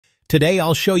Today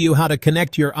I'll show you how to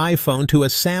connect your iPhone to a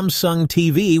Samsung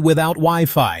TV without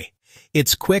Wi-Fi.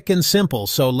 It's quick and simple,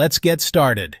 so let's get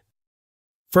started.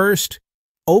 First,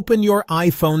 open your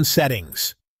iPhone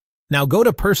settings. Now go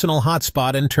to Personal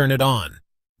Hotspot and turn it on.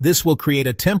 This will create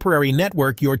a temporary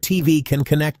network your TV can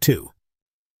connect to.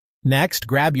 Next,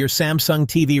 grab your Samsung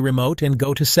TV remote and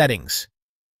go to Settings.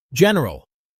 General.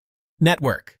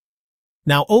 Network.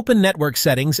 Now open Network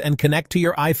Settings and connect to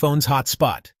your iPhone's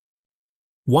hotspot.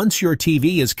 Once your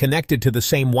TV is connected to the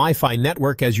same Wi-Fi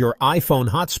network as your iPhone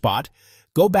hotspot,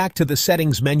 go back to the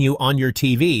Settings menu on your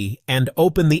TV and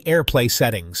open the AirPlay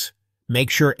settings.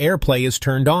 Make sure AirPlay is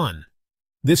turned on.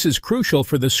 This is crucial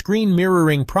for the screen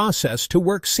mirroring process to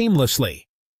work seamlessly.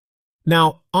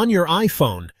 Now, on your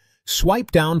iPhone, swipe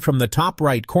down from the top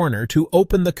right corner to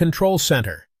open the Control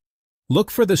Center. Look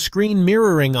for the screen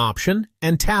mirroring option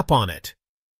and tap on it.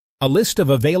 A list of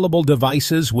available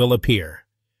devices will appear.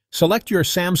 Select your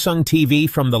Samsung TV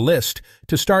from the list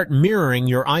to start mirroring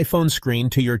your iPhone screen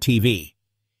to your TV.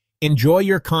 Enjoy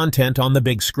your content on the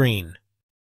big screen.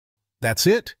 That's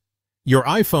it. Your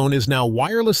iPhone is now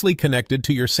wirelessly connected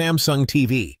to your Samsung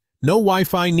TV. No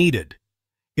Wi-Fi needed.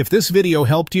 If this video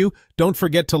helped you, don't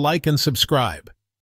forget to like and subscribe.